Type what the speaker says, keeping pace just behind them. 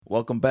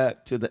Welcome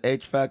back to the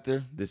H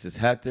Factor. This is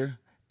Hector,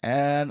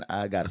 and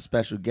I got a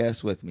special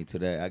guest with me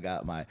today. I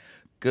got my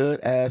good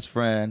ass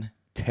friend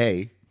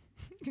Taye.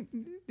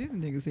 This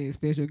nigga said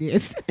special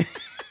guest.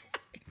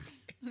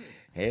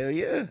 Hell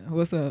yeah.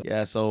 What's up?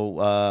 Yeah,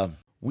 so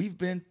we've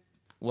been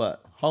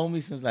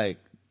homies since like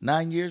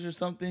 9 years or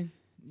something?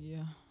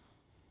 Yeah.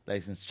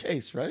 Like since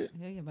Chase, right?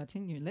 Hell yeah, about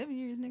 10 years. 11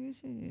 years, nigga.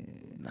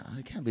 Shit. No,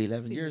 it can't be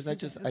 11 years. I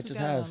just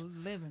have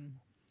 11.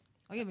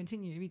 Oh, yeah, been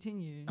 10 years. It'd be 10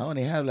 years. I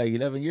only have like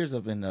 11 years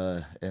up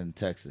in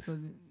Texas. So,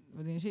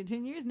 well, then shit,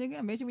 10 years, nigga.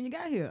 I met you when you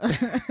got here.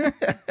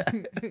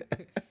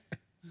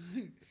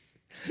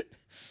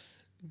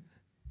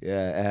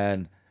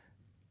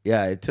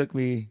 Yeah, it took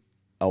me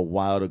a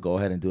while to go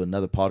ahead and do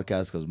another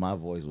podcast because my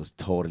voice was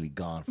totally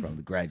gone from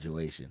the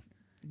graduation.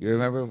 You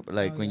remember,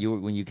 like when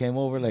you came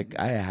over, like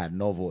I had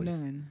no voice,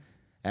 None.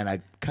 and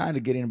I kind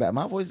of getting back.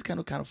 My voice is kind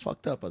of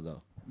fucked up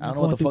though. I don't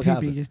know what the fuck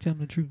happened. Just tell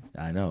them the truth.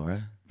 I know,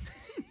 right?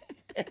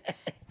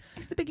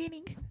 It's the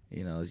beginning.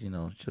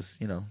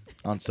 Just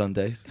on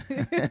Sundays.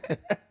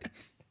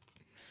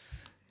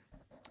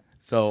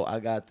 So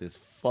I got this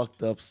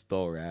fucked up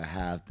story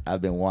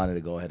I've been wanting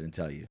to go ahead and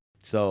tell you.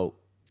 So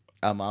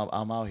I'm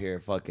out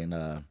here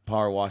fucking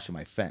power washing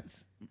my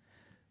fence.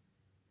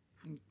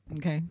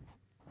 Okay.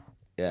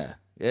 Yeah,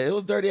 it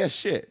was dirty as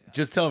shit.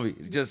 Just tell me,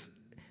 just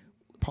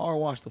power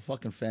wash the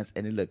fucking fence,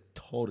 and it looked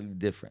totally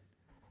different.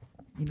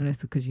 You know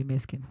that's because you're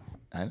Mexican.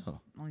 I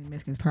know. Only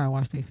Mexicans power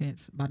wash their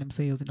fence by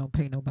themselves and don't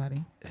pay nobody.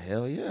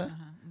 Hell yeah.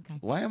 Okay.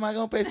 Why am I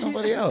gonna pay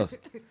somebody else?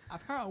 I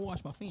power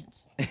wash my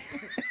fence. So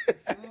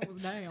I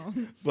was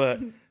down. But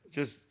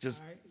just All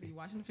right, so you're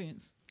washing the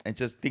fence. and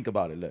just think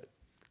about it. Look,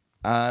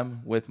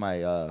 I'm with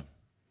my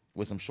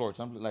with some shorts.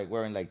 I'm like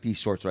wearing like these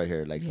shorts right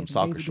here, like some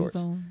soccer shorts.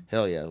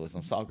 Hell yeah, with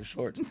some soccer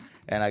shorts.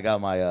 And I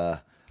got my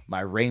my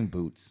rain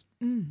boots.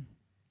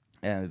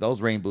 And those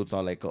rain boots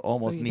are like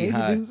almost knee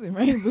high. Boots and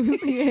rain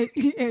boots. You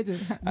had your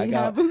knee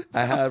high boots.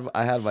 I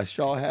had my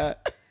straw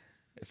hat,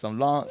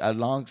 a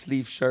long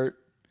sleeve shirt,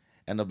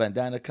 and a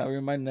bandana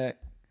covering my neck.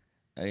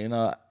 And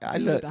I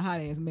look the hot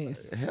ass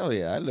mess. Hell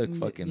yeah, I look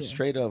fucking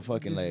straight up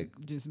fucking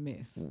just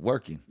mess.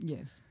 Working.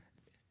 Yes.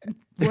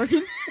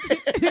 Working.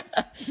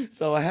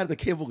 So I had the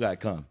cable guy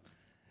come,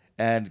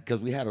 and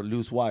because we had a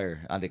loose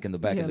wire in the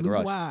back of the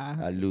garage.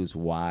 A loose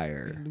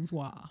wire. Loose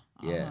wire.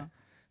 Yeah.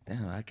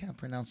 Damn, I can't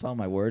pronounce all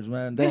my words,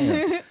 man.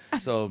 Damn.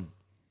 So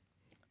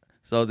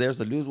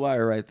there's a loose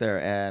wire right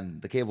there,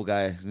 and the cable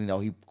guy,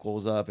 he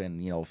goes up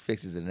and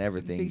fixes it and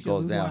everything. He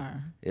goes down.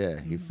 Wire.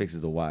 Yeah, he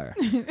fixes the wire.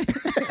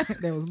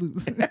 That was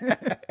loose.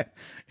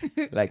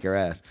 Like your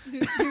ass.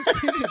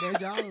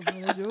 That's yours,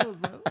 man. That's yours,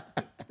 bro.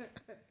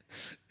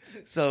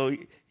 So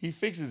he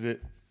fixes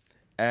it,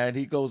 and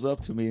he goes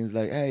up to me and he's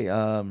like, "Hey,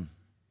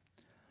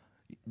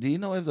 do you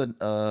know if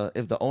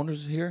the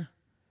owner's here?"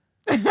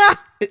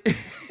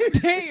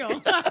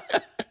 Damn.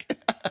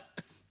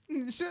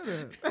 Shut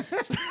up.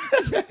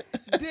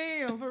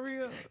 Damn, for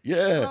real.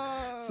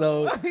 Yeah.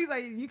 So he's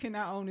like, you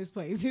cannot own this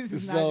place. This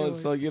is not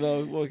yours. So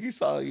he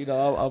saw,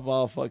 I'm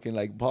all fucking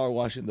like power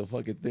washing the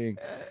fucking thing.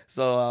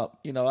 So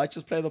I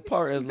just play the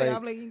part as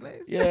like,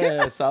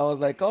 yeah. So I was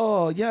like,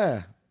 oh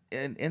yeah,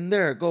 and in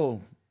there,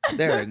 go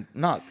there,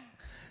 knock.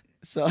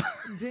 So,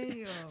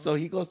 damn. So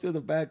he goes through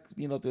the back,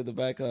 through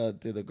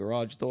the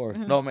garage door.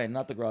 No, man,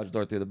 not the garage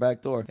door, through the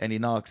back door. And he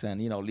knocks, and,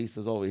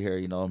 Lisa's over here,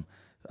 I don't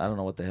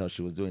know what the hell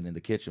she was doing in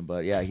the kitchen,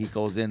 but yeah, he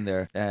goes in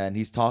there and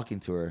he's talking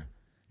to her,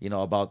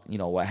 about,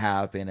 what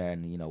happened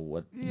and,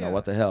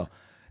 what the hell.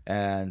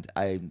 And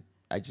I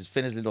just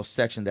finished a little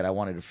section that I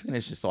wanted to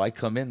finish. So I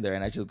come in there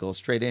and I just go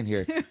straight in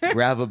here,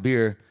 grab a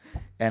beer.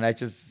 And I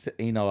just,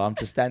 I'm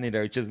just standing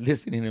there just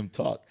listening to him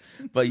talk.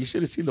 But you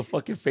should have seen the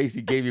fucking face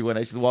he gave me when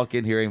I just walk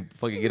in here and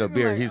fucking get a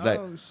beer. He's like,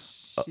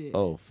 shit.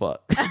 Oh,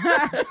 fuck.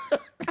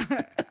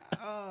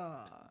 Oh,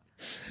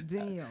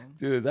 damn.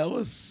 Dude, that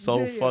was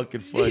so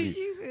fucking funny.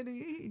 He said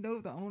he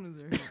knows the owners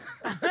are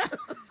here.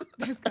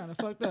 That's kind of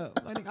fucked up.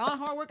 Like, all the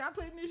hard work I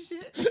put in this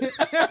shit.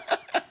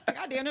 Like,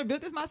 I damn near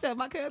built this myself.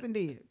 My cousin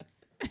did.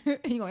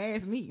 He gonna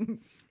ask me.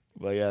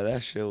 But yeah,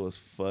 that shit was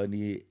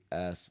funny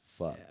as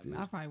fuck. Yeah, dude.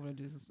 I probably would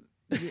have just.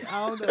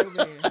 I don't know,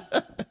 man.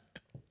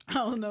 I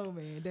don't know,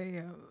 man.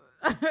 Damn.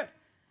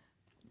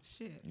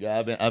 Shit.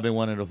 Yeah, I've been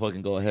wanting to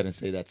fucking go ahead and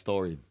say that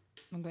story.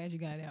 I'm glad you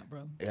got it out,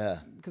 bro. Yeah.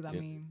 Because I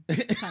mean,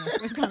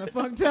 it's kind of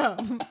fucked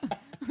up.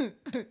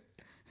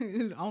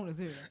 The owner's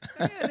here.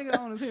 Yeah, nigga,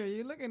 the owner's here.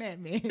 You looking at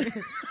me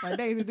like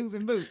Daisy Dukes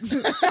and Boots.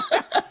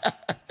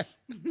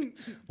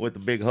 With the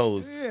big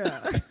hose. Yeah.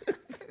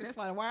 That's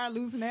why the wire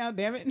loose now.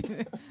 Damn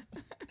it.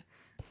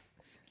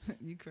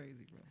 You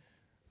crazy, bro.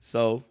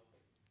 So,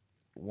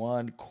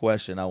 one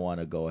question I want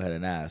to go ahead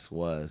and ask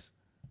was,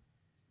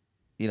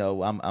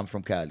 I'm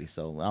from Cali,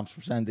 so I'm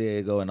from San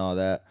Diego and all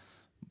that,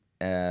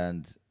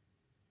 and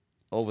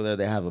over there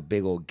they have a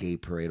big old gay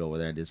parade over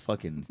there, and there's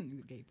fucking It's a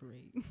gay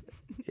parade.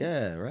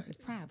 Yeah, right. It's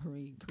Pride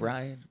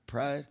Parade.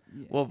 Pride.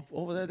 Yeah. Well,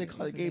 over there they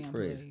call it gay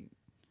parade.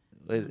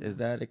 Is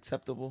that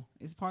acceptable?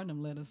 It's part of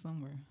them letters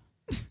somewhere.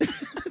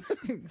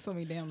 So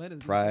many damn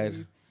letters.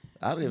 Pride.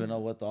 I don't even know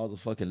what all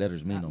those fucking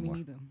letters mean no more. Me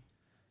neither.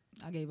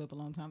 I gave up a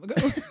long time ago.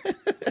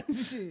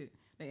 Shit.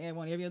 They add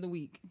one every other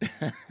week.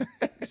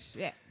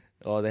 Shit.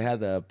 Oh, they had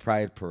the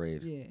Pride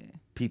Parade. Yeah.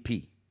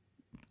 PP.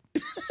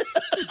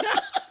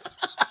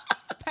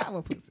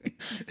 Power pussy.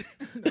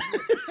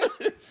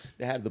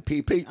 They had the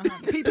PP.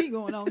 The PP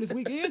going on this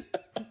weekend.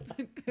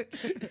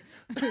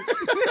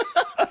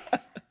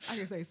 I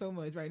can say so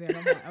much right now.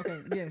 I'm like,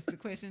 okay, yes, the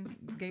questions,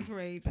 gay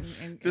parades.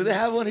 And Do they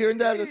have one here in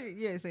Dallas?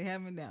 Yes, they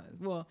have them in Dallas.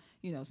 Well,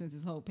 since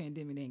this whole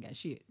pandemic, they ain't got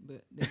shit.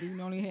 But they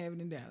do only have it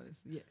in Dallas.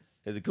 Yes.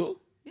 Is it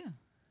cool? Yeah.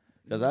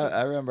 Because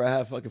I remember I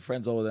have fucking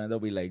friends over there, and they'll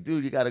be like,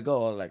 dude, you got to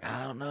go. I was like,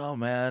 I don't know,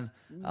 man.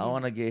 I don't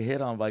want to get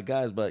hit on by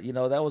guys. But,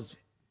 that was,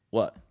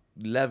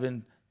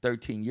 11,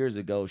 13 years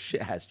ago.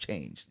 Shit has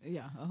changed.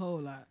 Yeah, a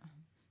whole lot.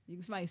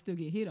 You might still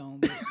get hit on,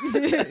 but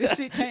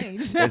shit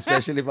changed.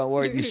 Especially if I'm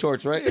wearing these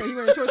shorts, right? Yeah, you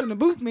wearing shorts and the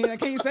boots, man. I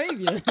can't save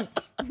you.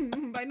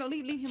 Like, no,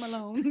 leave him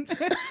alone.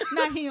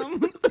 Not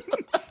him.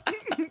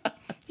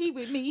 He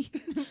with me.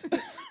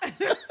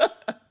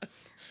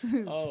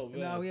 Oh, man.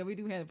 No, yeah, we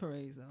do have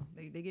parades, though.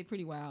 They get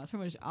pretty wild. It's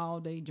pretty much all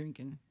day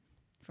drinking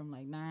from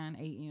like 9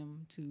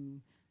 a.m.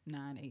 to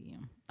 9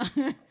 a.m.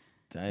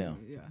 Damn.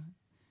 Yeah.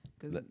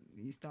 Because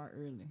you start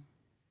early.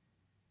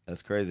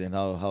 That's crazy. And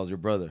how's your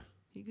brother?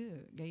 He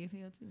good. Gay as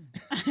hell, too.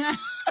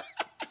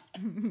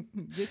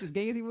 Just as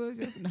gay as he was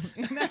yesterday.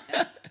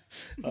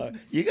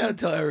 You got to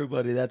tell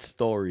everybody that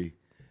story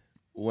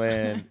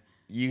when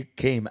you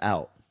came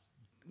out.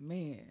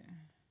 Man.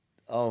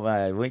 Oh,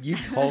 man. When you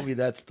told me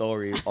that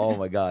story, oh,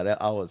 my God.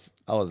 I was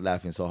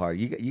laughing so hard.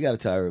 You got to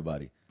tell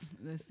everybody.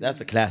 That's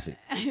a classic.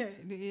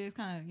 It's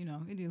kind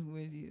of, it is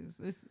what it is.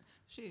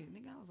 Shit,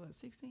 nigga, I was,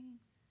 16?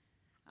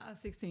 I was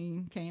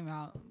 16, came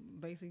out,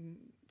 basically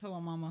told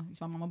my mama,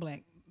 my mama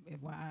black.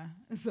 FYI.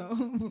 So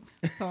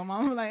told my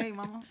mama, like, hey,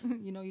 mama,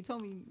 you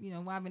told me,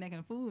 why I've been acting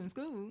a fool in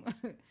school.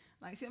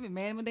 Like, shit, I've been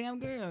mad at my damn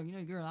girl.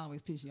 Girl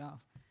always piss you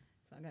off.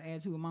 So I got to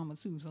add to with mama,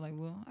 too. So, like,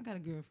 well, I got a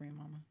girlfriend,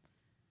 mama.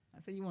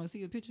 I said, you want to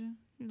see a picture?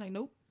 She was like,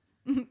 nope.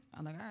 I'm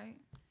like, all right.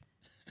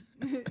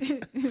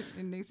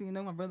 And next thing you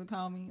know, my brother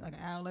called me like an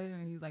hour later,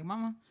 and he's like,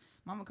 mama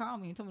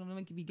called me and told me don't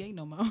make you be gay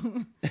no more.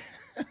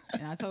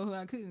 And I told her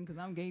I couldn't because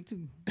I'm gay,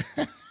 too.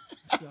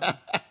 So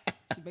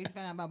she basically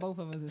found out about both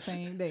of us the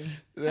same day.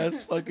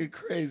 That's fucking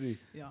crazy.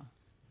 Yeah.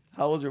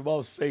 How was your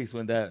mom's face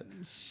when that?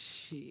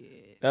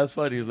 Shit. That's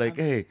funny. He was like,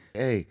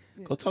 hey,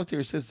 go talk to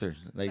your sister.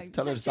 Like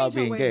tell her to stop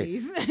being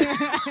gay.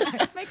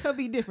 Make her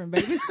be different,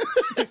 baby.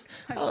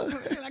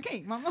 I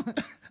can't, mama.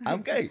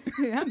 I'm gay.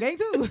 Yeah, I'm gay,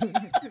 too.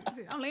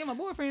 I'm laying my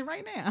boyfriend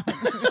right now.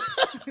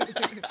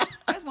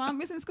 That's why I'm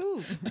missing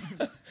school.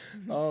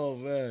 Oh,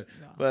 man.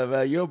 Yeah. But,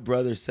 man, your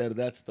brother said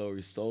that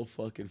story so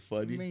fucking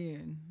funny.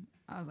 Man,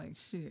 I was like,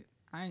 shit.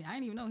 I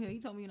didn't even know. He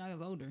told me when I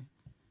was older.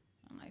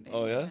 I'm like, damn.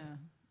 Oh, yeah?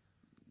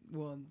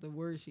 Well, the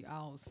words she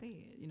all said,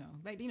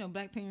 back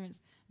black parents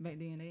back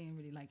then they didn't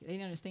really like it. They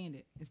didn't understand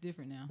it. It's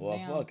different now. Well,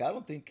 fuck, I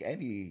don't think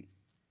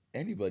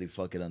anybody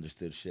fucking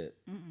understood shit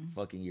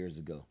fucking years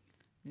ago.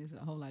 It's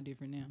a whole lot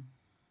different now.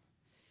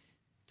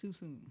 Too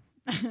soon.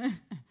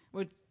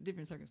 With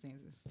different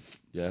circumstances.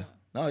 Yeah.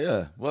 No,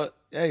 yeah. Well,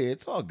 hey,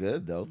 it's all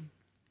good though.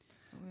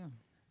 Oh yeah.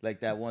 Like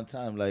that one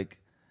time,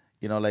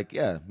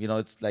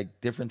 it's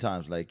like different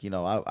times. Like,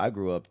 I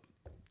grew up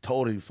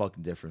totally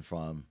fucking different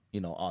from,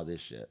 all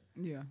this shit.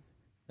 Yeah.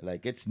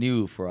 Like it's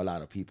new for a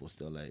lot of people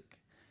still,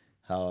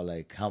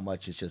 how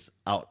much it's just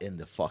out in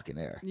the fucking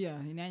air. Yeah,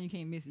 and now you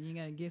can't miss it. You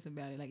gotta guess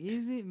about it. Like,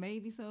 is it?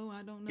 Maybe so.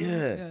 I don't know.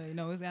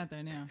 Yeah. It's out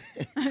there now.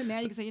 Now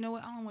you can say, you know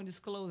what? I don't want to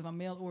disclose if I'm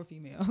male or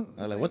female.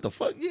 I like, what the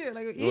fuck? Yeah,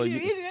 like, Well,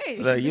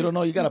 like, you don't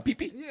know you got a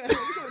pee-pee? Yeah.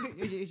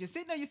 Is you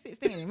sitting or you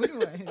standing? Which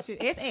one?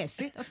 SS,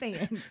 sit or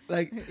stand?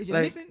 Like, is you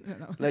missing?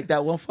 No. Like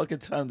that one fucking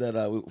time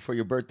that for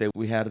your birthday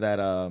we had that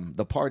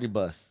the party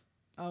bus.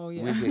 Oh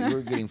yeah. We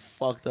were getting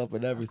fucked up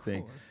and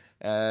everything.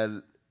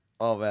 And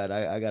oh man,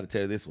 I got to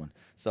tell you this one.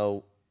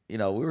 So, we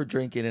were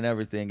drinking and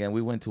everything, and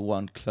we went to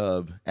one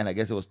club, and I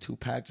guess it was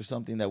 2-packed or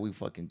something that we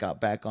fucking got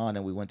back on,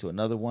 and we went to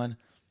another one.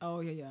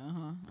 Oh yeah,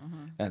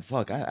 And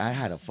fuck, I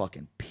had a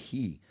fucking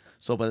pee.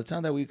 So by the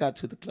time that we got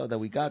to the club that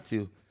we got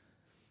to,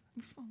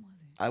 which one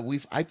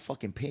was it? I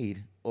fucking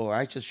paid, or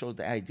I just showed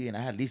the ID, and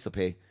I had Lisa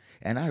pay,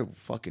 and I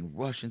fucking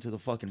rushed into the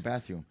fucking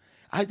bathroom.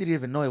 I didn't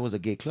even know it was a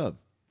gay club.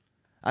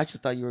 I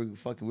just thought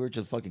we were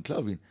just fucking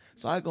clubbing.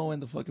 So I go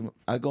into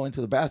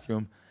the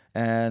bathroom,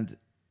 and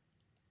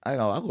I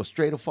go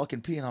straight to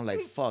fucking pee, and I'm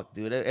like, fuck,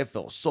 dude, it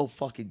felt so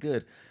fucking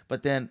good.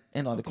 But then,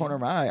 the corner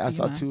of my eye, I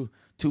saw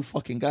two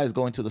fucking guys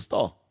go into the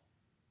stall.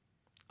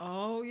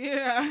 Oh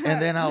yeah.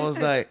 And then I was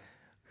like,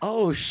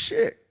 oh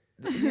shit.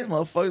 These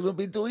motherfuckers gonna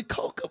be doing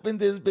coke up in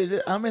this bitch.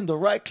 I'm in the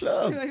right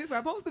club. This is where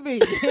I'm supposed to be.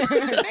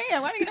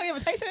 Damn, why didn't you know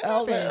invitation? I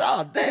was like,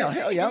 oh damn,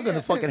 hell yeah, I'm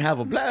gonna fucking have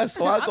a blast.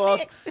 So I go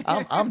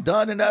out, I'm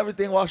done and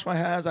everything, wash my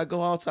hands. I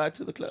go outside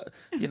to the club,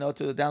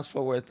 to the dance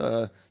floor with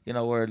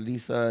where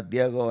Lisa,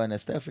 Diego, and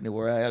Stephanie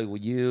were at,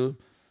 with you,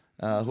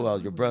 who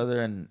else, your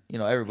brother, and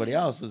everybody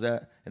else was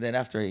at. And then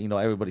after,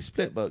 everybody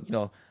split, but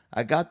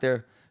I got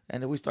there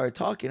and then we started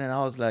talking, and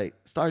I was like,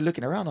 started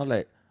looking around, I was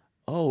like,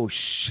 oh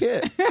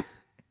shit.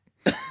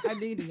 I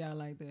did to y'all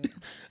like that.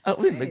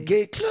 I'm in the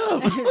gay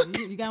club.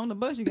 You got on the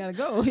bus, you gotta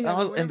go. You I gotta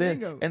was, go and wherever then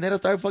they go. and then I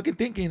started fucking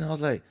thinking. I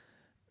was like,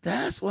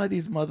 that's why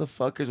these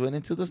motherfuckers went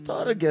into the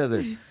store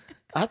together.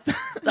 I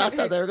thought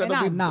they were and gonna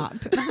I be.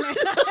 knocked.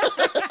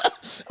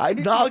 I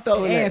knocked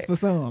over And there. asked for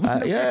some.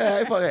 Yeah,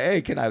 I fucking,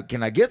 hey,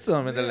 can I get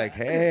some? And they're like,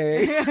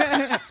 hey.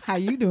 How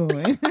you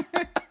doing?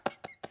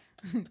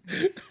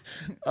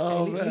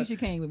 Oh At man, least you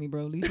came with me,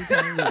 bro. At least you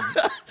came with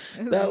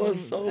me. that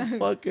was so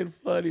fucking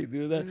funny,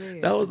 dude.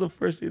 Yeah. That was the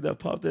first thing that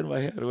popped in my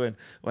head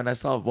when I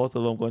saw both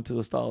of them going to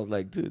the stall. I was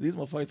like, dude, these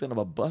motherfuckers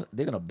gonna bust.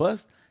 They're gonna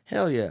bust.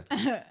 Hell yeah.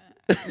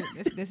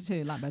 That's tell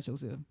you a lot about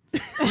yourself.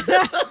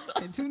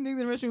 And two niggas in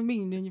the restaurant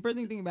meeting, then your first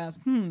thing you think about is,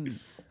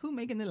 who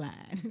making the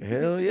line?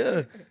 Hell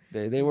yeah.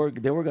 They were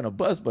gonna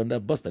bust, but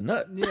not bust a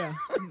nut. Yeah.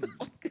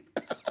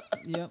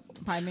 Yep.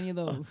 Probably many of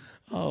those.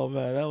 Oh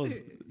man,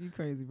 You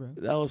crazy, bro.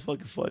 that was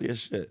fucking funny as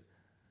shit.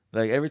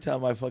 Like every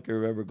time I fucking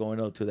remember going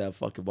up to that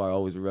fucking bar, I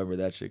always remember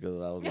that shit because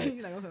I was like,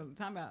 You're like, okay,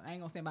 time out. I ain't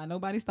gonna stand by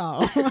nobody's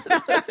stall.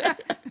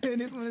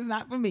 This one is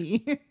not for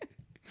me.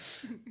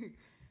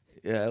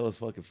 yeah, it was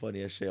fucking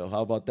funny as shit.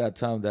 How about that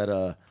time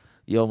that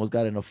you almost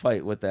got in a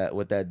fight with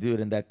that dude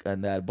in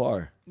that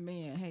bar?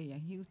 Man,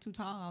 hey, he was too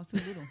tall. I was too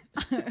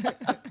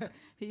little.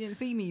 He didn't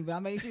see me, but I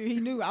made sure he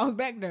knew I was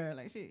back there.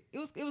 Like shit,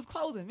 it was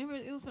closing. Remember,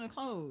 it was gonna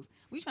close.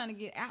 We trying to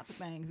get out the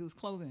thing 'cause it was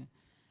closing.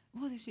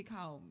 What was this shit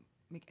called?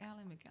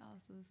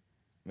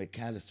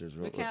 McAllister's.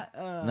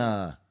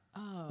 Nah.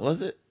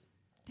 Was it?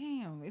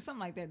 Damn, it's something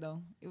like that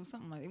though. It was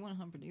something like it wasn't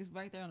Humperdinck. It's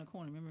right there on the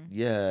corner. Remember?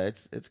 Yeah,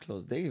 it's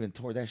closed. They even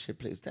tore that shit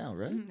place down,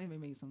 right? They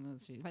made some other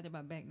shit. Right there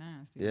by Back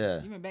Nine still. Yeah.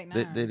 You remember Back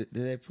Nine? Did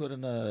they put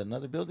in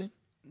another building?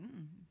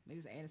 They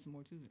just added some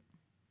more to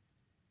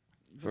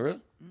it. For real?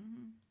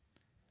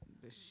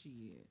 But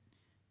shit,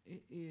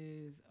 it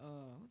is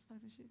what the fuck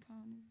is this shit called?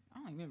 I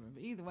don't remember.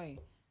 But either way,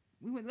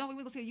 we went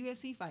to see a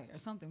UFC fight or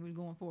something. We were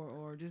going for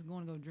or just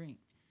going to go drink,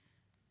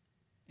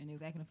 and they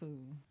was acting a fool.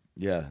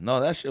 Yeah, no,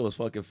 that shit was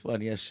fucking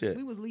funny as shit.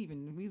 We was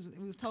leaving. We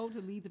was told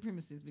to leave the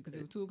premises because it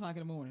was 2:00 in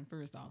the morning.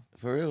 First off,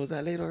 For real, was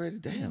that late already?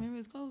 Damn. yeah, remember it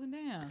was closing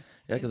down.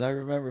 Yeah, because I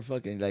remember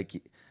fucking like,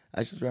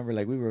 I just remember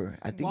like we were,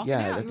 I think Walking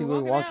out. I think You we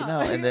were walking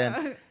out, and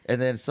Yeah.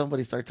 then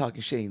somebody started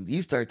talking shit, and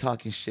you started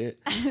talking shit,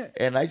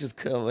 and I just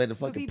come in and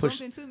fucking he push.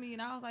 bumped into me,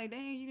 and I was like,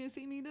 "Dang, you didn't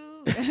see me,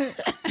 dude."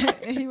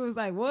 And he was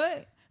like,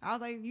 "What?" I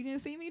was like, "You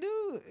didn't see me,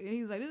 dude." And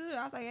he was like, "Dude."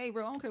 I was like, "Hey,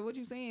 bro, I don't care what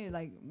you saying.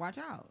 Like, watch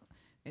out."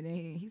 And then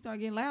he started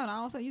getting loud, and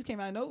all of a sudden, you just came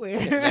out of nowhere.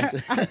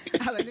 I was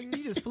like, "Nigga,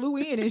 you just flew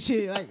in and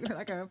shit,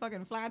 like a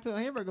fucking fly to a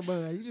hamburger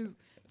bun. You just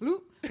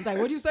flew." He's like,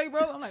 "What'd you say, bro?"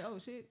 I'm like, "Oh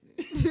shit."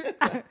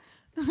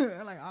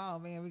 I'm like, "Oh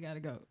man, we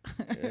gotta go."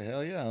 Yeah,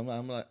 hell yeah,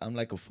 I'm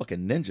like a fucking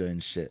ninja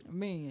and shit.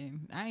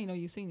 Man, I didn't know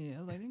you seen it. I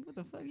was like, "Nigga, what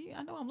the fuck?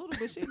 I know I'm little,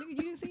 but shit, nigga, you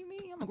didn't see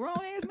me. I'm a grown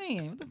ass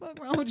man. What the fuck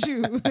wrong with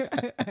you?"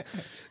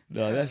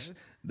 No,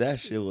 that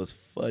shit was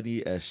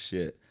funny as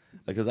shit.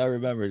 Like, cause I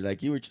remember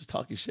like you were just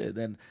talking shit,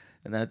 and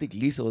then I think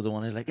Lisa was the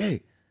one that's like, "Hey,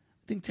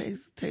 I think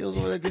Taye was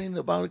over there getting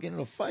in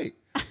a fight."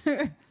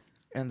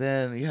 And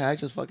then yeah, I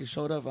just fucking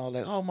showed up. And I was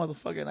like, "Oh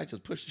motherfucker!" And I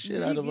just pushed the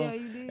shit out of him.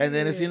 You did. And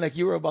then it seemed like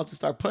you were about to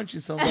start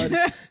punching somebody.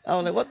 I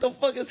was like, "What the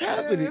fuck is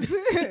happening?" So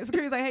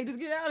Chris like, "Hey, just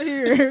get out of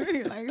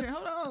here." Like,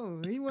 hold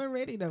on. He wasn't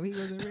ready though. He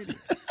wasn't ready.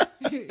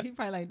 He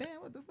probably like,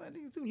 "Damn, what the fuck?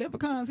 These two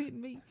leprechauns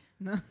hitting me."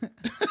 No.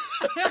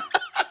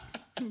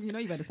 You know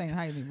you about the same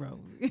height as me, bro.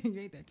 You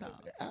ain't that tall.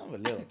 I'm a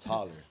little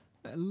taller.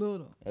 A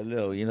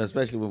little. You know,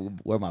 especially when we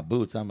wear my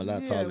boots. I'm a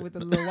lot taller. With the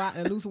little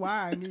a loose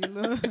wire, get a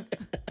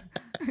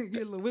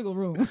little wiggle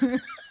room.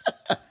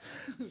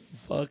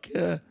 Fuck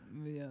yeah.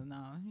 Yeah, no,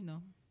 you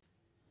know,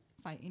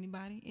 fight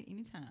anybody at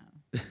any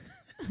time,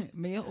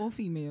 male or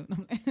female.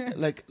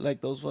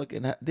 like those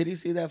fucking. Did you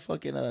see that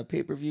fucking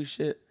pay-per-view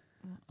shit?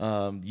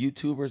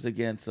 YouTubers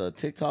against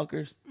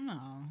TikTokers. No.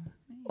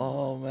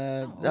 Oh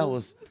man, that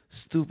was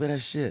stupid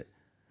as shit.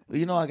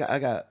 You know, I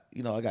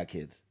got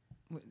kids.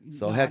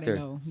 So no, Hector, I didn't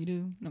know. You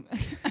do. No.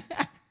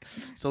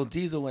 So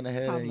Diesel went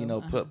ahead and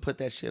Pablo, put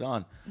that shit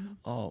on.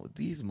 Oh,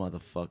 these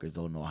motherfuckers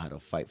don't know how to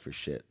fight for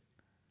shit.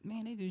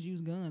 Man, they just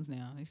use guns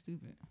now. They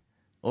stupid.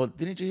 Oh,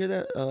 didn't you hear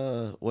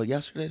that?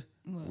 Yesterday,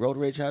 What? road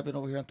rage happened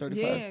over here on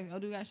 35. Yeah,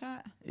 dude got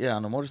shot. Yeah,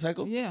 on a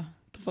motorcycle. Yeah,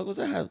 What the fuck was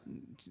that?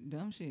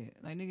 dumb shit.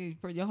 Like nigga,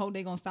 for your whole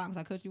day gonna stop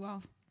because I cut you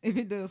off. If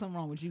it does something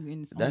wrong with you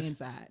on the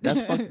inside,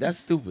 That's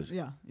stupid.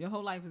 Yeah, your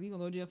whole life is you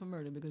gonna go to jail for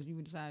murder because you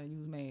decided you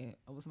was mad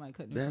over somebody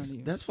cutting in front of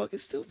you. That's fucking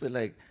stupid.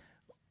 Like,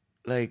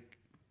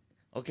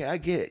 okay, I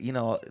get,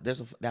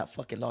 there's that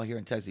fucking law here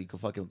in Texas. You can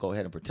fucking go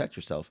ahead and protect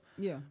yourself.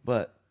 Yeah,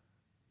 But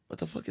what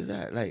the fuck is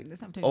that? Like,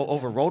 That's not taking a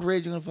over shot. road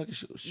rage, you're gonna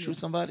fucking shoot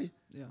somebody?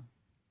 yeah.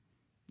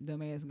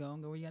 Dumbass, go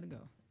where you gotta go.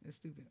 It's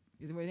stupid.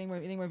 It ain't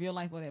worth your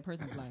life or that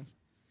person's life.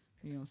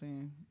 You know what I'm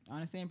saying? I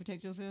understand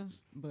protect yourselves,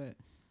 but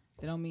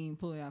that don't mean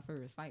pull it out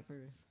first. Fight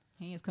first.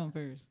 Hands come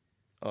first.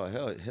 Oh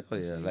hell yeah! Shit,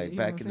 Like you know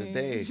back what in I'm the saying?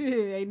 day. Shit,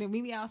 hey,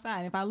 meet me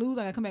outside. If I lose,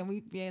 I gotta come back and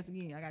whip your ass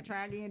again. I gotta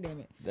try again, damn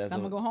it. That's So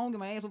I'm what- gonna go home, get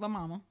my ass with my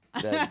mama.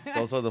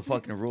 Those are the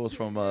fucking rules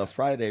from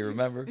Friday.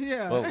 Remember?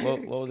 Yeah.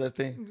 What was that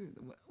thing?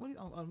 What is,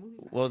 the movie?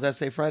 What was that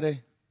say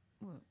Friday?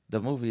 What? The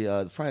movie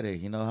Friday.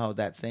 You know how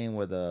that saying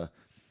where the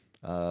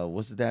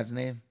what's his dad's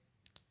name?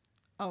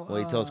 Oh,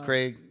 Well, he tells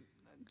Craig,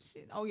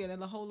 shit. Oh yeah, that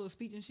whole little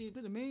speech and shit.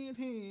 Put a man's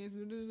hands.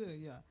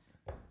 Yeah,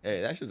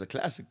 "Hey, that's just a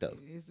classic though."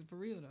 it's for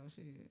real though.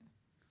 Shit.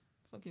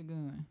 Fuck your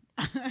gun.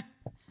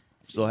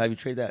 So have you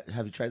tried that?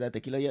 Have you tried that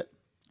tequila yet?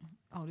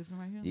 Oh, this one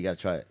right here. You gotta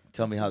try it.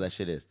 Tell me how that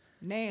shit is.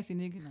 Nasty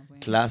nigga. No, I'm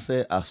playing.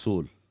 Clase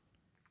Azul.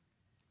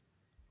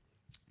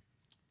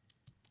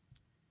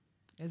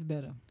 It's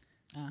better.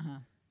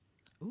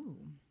 Ooh.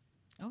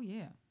 Oh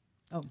yeah.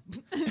 Oh.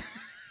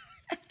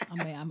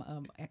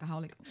 I'm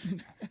alcoholic.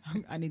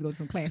 I need to go to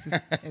some classes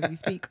as we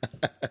speak.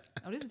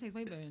 Oh, this one tastes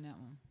way better than that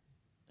one.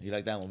 You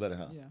like that one better,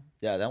 huh? Yeah.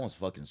 Yeah, that one's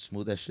fucking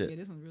smooth as shit. Yeah,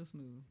 this one's real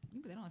smooth.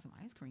 You put that on some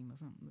ice cream or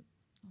something. Look.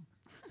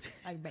 Oh.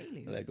 Like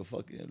Bailey's. Like a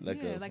fucking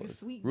like a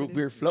sweet root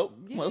beer float,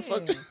 yeah.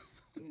 motherfucker.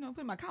 You know,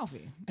 put in my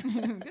coffee.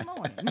 Good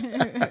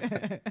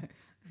morning.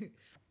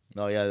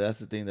 No, yeah, that's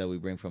the thing that we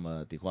bring from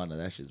Tijuana.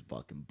 That shit's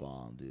fucking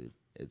bomb, dude.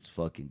 It's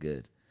fucking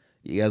good.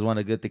 You guys want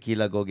a good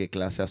tequila? Go get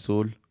Clase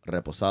Azul,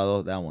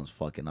 Reposado. That one's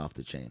fucking off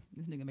the chain.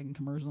 This nigga making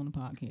commercials on the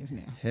podcast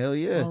now. Hell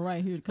yeah. All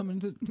right, here coming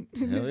to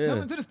Hell yeah.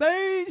 coming to the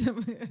stage.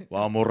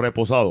 Vamos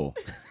Reposado.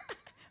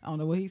 I don't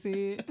know what he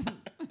said.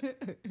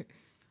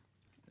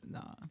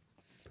 Nah.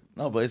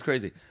 No, but it's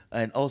crazy.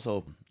 And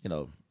also, you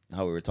know,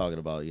 how we were talking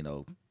about, you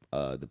know,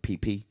 the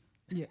PP.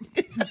 Yeah.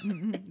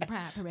 The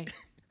pride parade.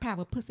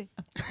 Power pussy.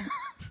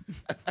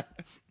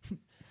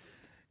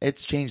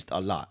 It's changed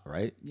a lot,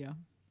 right? Yeah.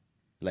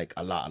 Like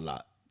a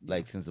lot.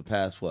 Like since the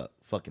past, what,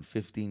 fucking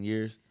 15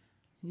 years?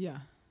 Yeah,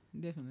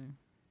 definitely.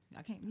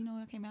 I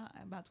came out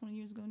about 20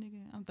 years ago,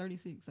 nigga. I'm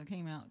 36. I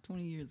came out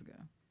 20 years ago.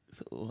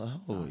 So,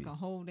 So like a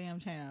whole damn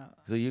child.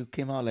 So you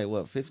came out like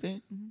what,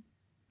 15? Mm-hmm.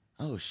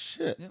 Oh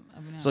shit. Yep,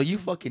 I've been out. So you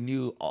fucking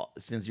knew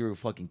since you were a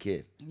fucking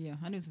kid? Yeah,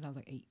 I knew since I was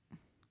like 8.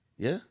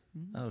 Yeah?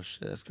 Mm-hmm. Oh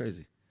shit, that's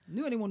crazy.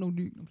 Knew I didn't want no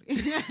dick.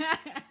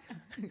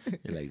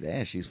 You're like,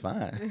 damn, she's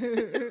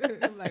fine.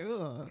 I'm like,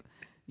 ugh.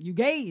 You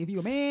gay. If you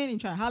a man and you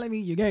trying to holler at me,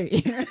 you gay.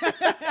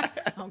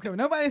 I don't care what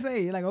nobody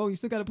say. You're like, oh, you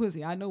still got a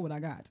pussy. I know what I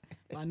got.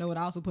 But I know what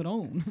I also put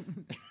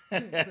on.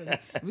 So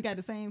we got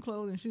the same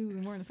clothes and shoes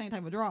and wearing the same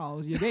type of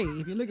drawers. You're gay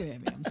if you're looking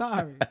at me. I'm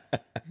sorry.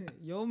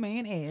 Your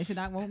man ass should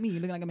not want me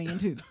looking like a man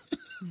too.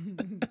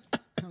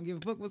 I don't give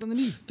a fuck what's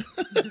underneath.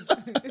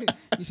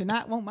 You should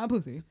not want my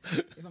pussy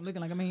if I'm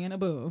looking like a man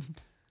above.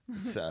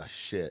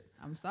 Shit.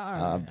 I'm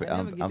sorry.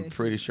 I'm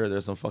pretty sure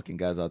there's some fucking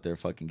guys out there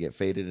fucking get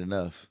faded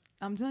enough.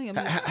 I'm telling you.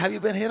 Have you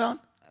been hit on?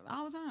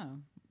 All the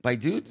time. By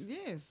dudes?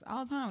 Yes,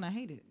 all the time, and I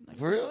hate it. Like,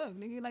 for real? Fuck,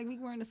 nigga, like we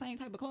wearing the same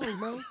type of clothes,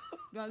 bro.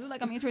 Do I look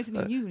like I'm interested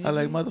in you? Nigga? I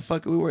like,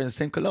 motherfucker, we were in the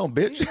same cologne,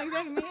 bitch. Yeah,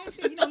 exactly, man.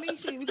 Shit, you know me,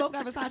 shit. We both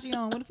got Versace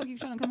on. What the fuck you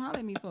trying to come holler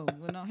at me for?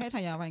 Well, no, half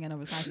time y'all ain't got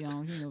no Versace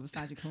on. You know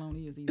Versace cologne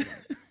is either.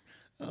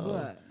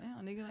 But,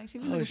 nigga, like,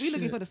 shit, we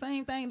looking for the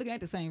same thing, looking at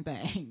the same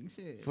thing.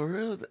 Shit. For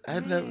real?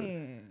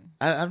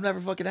 I've never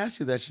fucking asked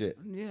you that shit.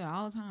 Yeah,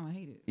 all the time. I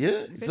hate it. Yeah?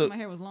 Especially So, my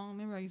hair was long.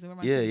 Remember I used to wear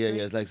my yeah, shit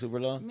straight? it's like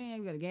super long. Man,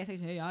 we got a gas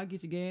station. Hey, I'll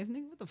get you gas.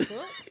 Nigga, what the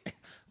fuck?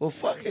 Well,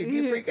 fuck it.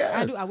 Get free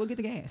gas. I will get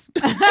the gas.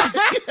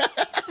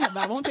 But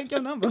I won't take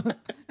your number.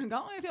 Go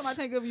on and fill my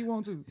tank up if you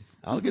want to.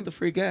 I'll get the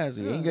free gas.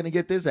 You ain't gonna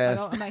get this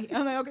ass. I'm like,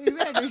 okay,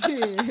 exactly,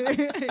 shit.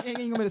 You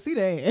ain't gonna see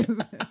the ass.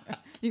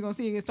 You gonna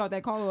see you start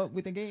that call up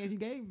with the gas you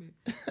gave me.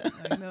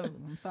 Like, no,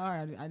 I'm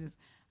sorry. I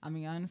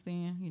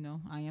understand, you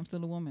know, I am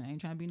still a woman. I ain't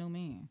trying to be no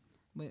man.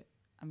 But,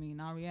 I mean, in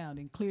all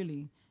reality,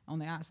 clearly, on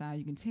the outside,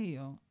 you can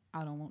tell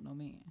I don't want no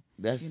man.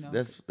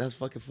 That's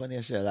fucking funny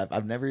as shit.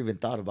 I've never even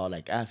thought about,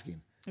 like,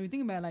 asking. If you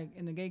think about it, like,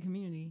 in the gay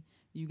community,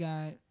 you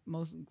got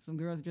some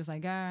girls are just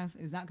like guys.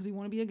 It's not because we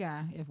want to be a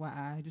guy,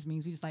 FYI. It just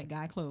means we just like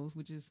guy clothes,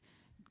 which is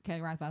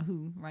categorized by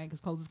who, right? Because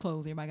clothes is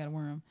clothes. Everybody got to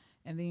wear them.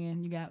 And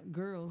then you got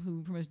girls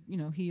who pretty much, you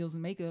know, heels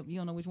and makeup. You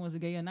don't know which one's a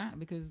gay or not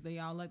because they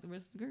all like the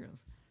rest of the girls.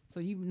 So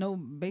you know,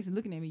 basically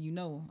looking at me, you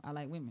know I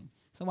like women.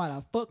 So why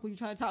the fuck would you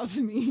try to talk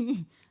to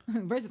me?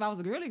 Versus if I was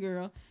a girly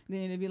girl,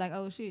 then it'd be like,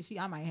 oh shit,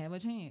 I might have a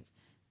chance.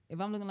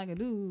 If I'm looking like a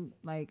dude,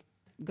 like,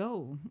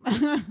 go.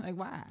 Like,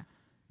 why?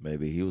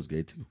 Maybe he was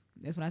gay too.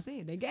 That's what I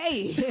said. They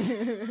gay.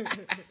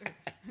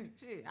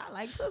 Shit, I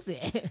like pussy.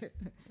 It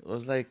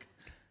was like,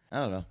 I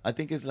don't know. I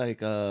think it's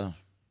like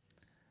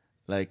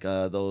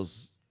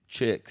those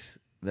chicks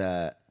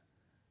that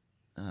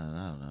I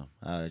don't know.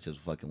 I just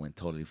fucking went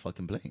totally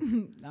fucking blank.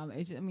 I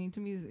mean, to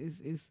me,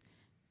 it's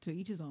to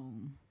each his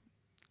own.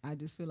 I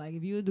just feel like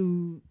if you're a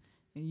dude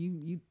and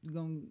you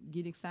gonna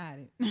get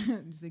excited,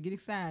 just to get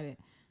excited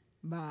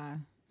by,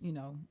 you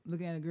know,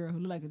 looking at a girl who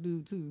look like a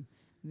dude too,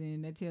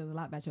 then that tells a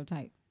lot about your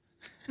type.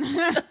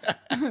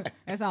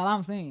 That's all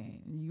I'm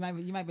saying.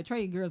 You might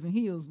betray girls in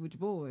heels with your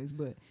boys,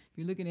 but if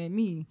you're looking at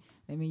me,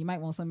 I mean, you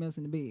might want something else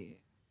in the bed.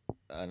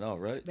 I know,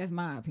 right? That's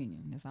my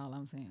opinion. That's all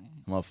I'm saying.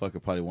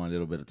 Motherfucker probably want a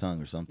little bit of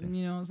tongue or something.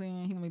 You know what I'm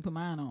saying? He want me to put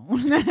mine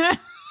on.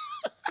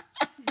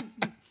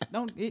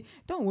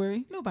 Don't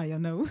worry. Nobody'll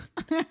know.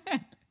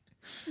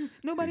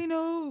 Nobody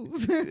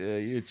knows. Yeah,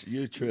 you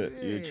trip.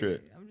 Yeah, You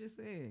trip. I'm just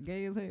saying,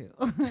 gay as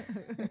hell.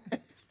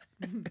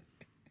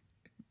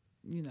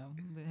 You know,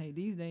 but hey,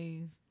 these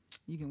days,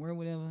 You can wear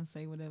whatever,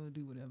 say whatever,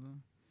 do whatever.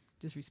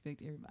 Just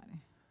respect everybody.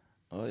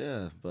 Oh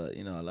yeah, but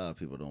you know a lot of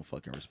people don't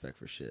fucking respect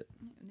for shit.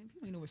 And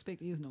people ain't no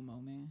respect is no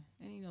more, man.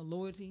 Ain't no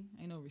loyalty,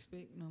 ain't no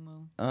respect no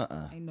more.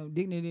 Uh-uh. Ain't no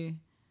dignity.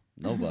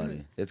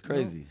 Nobody. It's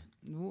crazy.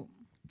 Nope.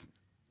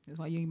 That's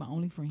why you ain't my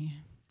only friend.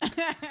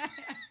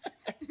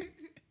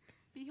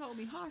 He hold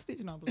me hostage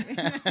and I'm like,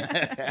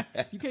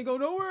 you can't go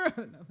nowhere.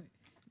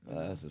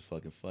 No, That's just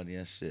fucking funny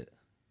as shit.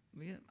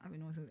 but yeah, I've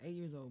been knowing since 8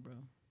 years old, bro.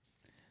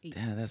 8.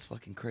 Damn, that's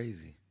fucking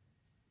crazy.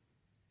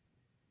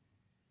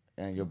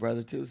 And your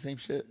brother too, same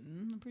shit.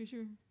 I'm pretty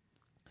sure.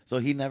 So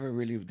he never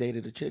really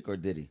dated a chick, or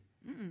did he?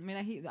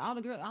 Man, all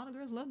the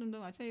girls loved him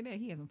though. I tell you that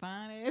he had some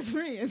fine ass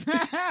friends.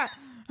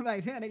 I'm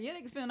like, yeah, they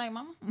can spend the night,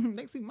 mama.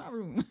 They can sleep in my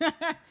room.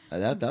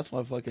 That's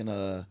why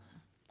fucking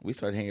we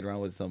started hanging around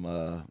with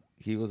some.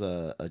 He was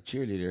a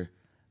cheerleader.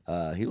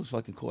 He was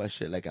fucking cool as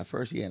shit. Like at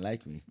first he didn't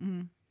like me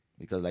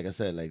because, like I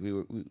said, like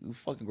we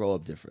fucking grow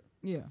up different.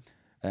 Yeah.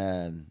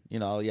 And you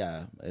know,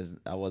 yeah,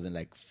 I wasn't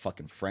like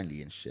fucking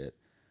friendly and shit.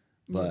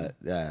 But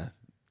yeah,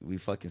 we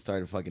fucking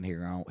started fucking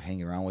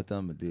hanging around with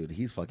him. Dude,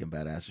 he's fucking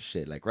badass as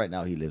shit. Like right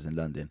now he lives in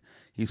London.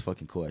 He's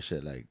fucking cool as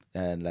shit. Like,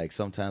 and like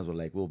sometimes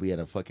we'll be at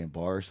a fucking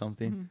bar or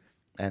something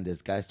and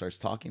this guy starts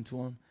talking to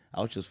him.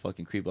 I'll just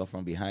fucking creep up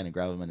from behind and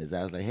grab him in his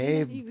ass like,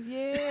 hey. You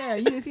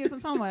just hear some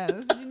song like,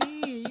 that's what you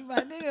need. You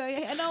about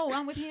nigga, no,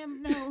 I'm with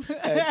him, no.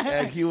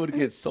 and he would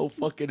get so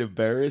fucking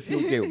embarrassed. He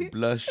would get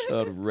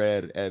bloodshot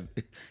red and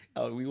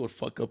we would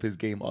fuck up his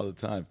game all the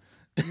time.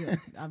 Yeah,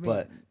 I mean,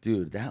 But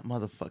dude, that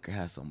motherfucker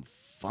has some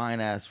fine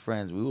ass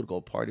friends. We would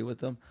go party with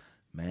them,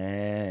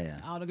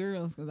 man. all the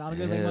girls, because all the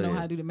girls ain't gonna know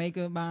how to do the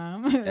makeup by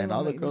him. And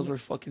all the girls were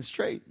fucking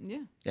straight.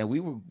 Yeah. And we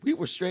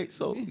were straight,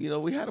 so you know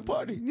we had a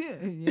party.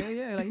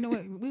 Yeah. Like, you know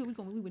what? We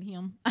with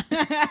him.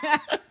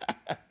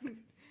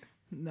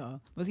 No,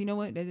 but you know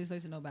what? That just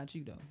lets you know about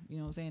you, though. You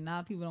know what I'm saying?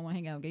 Now people don't want to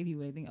hang out with gay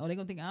people. They think, oh, they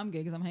gonna think I'm gay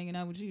because I'm hanging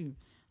out with you.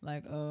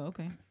 Like,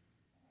 okay.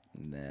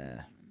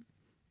 Nah,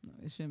 No,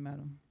 it shouldn't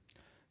matter.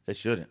 it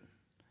shouldn't.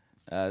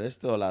 There's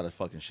still a lot of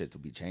fucking shit to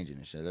be changing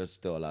and shit. There's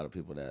still a lot of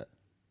people that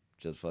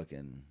just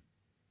fucking,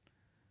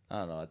 I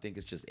don't know. I think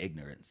it's just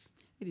ignorance.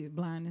 It is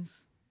blindness.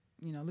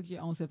 You know, look at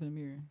your own self in the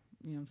mirror.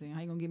 You know what I'm saying?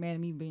 How you gonna get mad at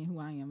me being who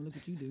I am? Look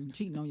what you do.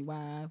 Cheating on your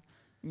wife.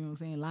 You know what I'm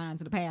saying? Lying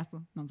to the pastor. You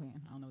know what I'm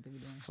saying? I don't know what they be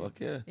doing. Fuck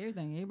yeah.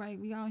 Everything. Everybody,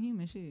 we all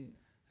human shit.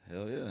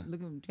 Hell yeah.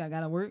 Look,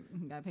 gotta work.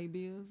 Gotta pay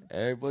bills.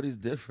 Everybody's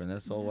different.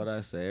 That's all what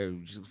I say.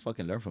 You just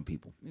fucking learn from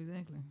people.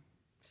 Exactly.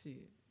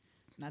 Shit.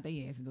 Not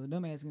they asses though.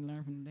 Dumb ass can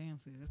learn from the damn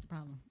shit. That's the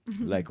problem.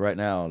 Like right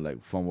now,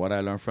 like from what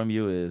I learned from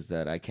you is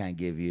that I can't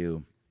give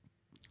you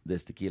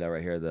this tequila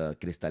right here, the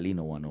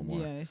Cristalino one no more.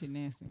 Yeah, that shit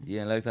nasty. You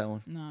didn't like that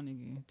one? No,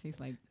 nigga. It tastes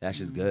like That's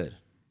just good.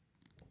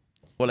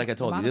 Well, like I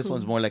told you, this Barbecue.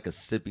 one's more like a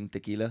sipping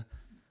tequila,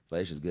 but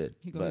it's just good.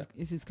 He goes,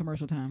 it's his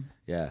commercial time.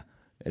 Yeah,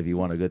 if you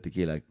want a good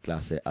tequila,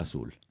 Clase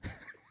Azul.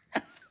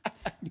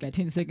 You got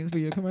 10 seconds for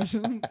your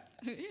commercial.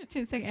 Here's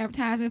 10-second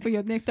advertisement for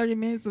your next 30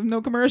 minutes of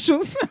no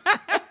commercials.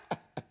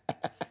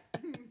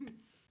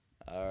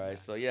 All right,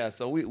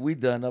 so we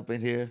done up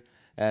in here,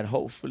 and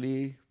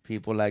hopefully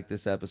people like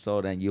this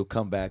episode, and you'll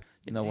come back.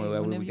 You know, Hey,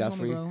 when we got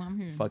free, bro, I'm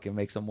here. fucking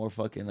make some more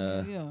fucking.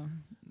 Yeah.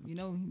 You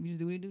know, we just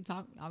do what we do.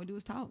 Talk. All we do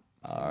is talk.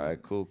 All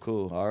right,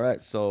 cool. All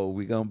right, so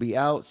we gonna be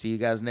out. See you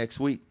guys next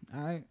week.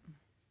 All right.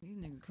 These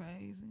niggas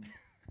crazy.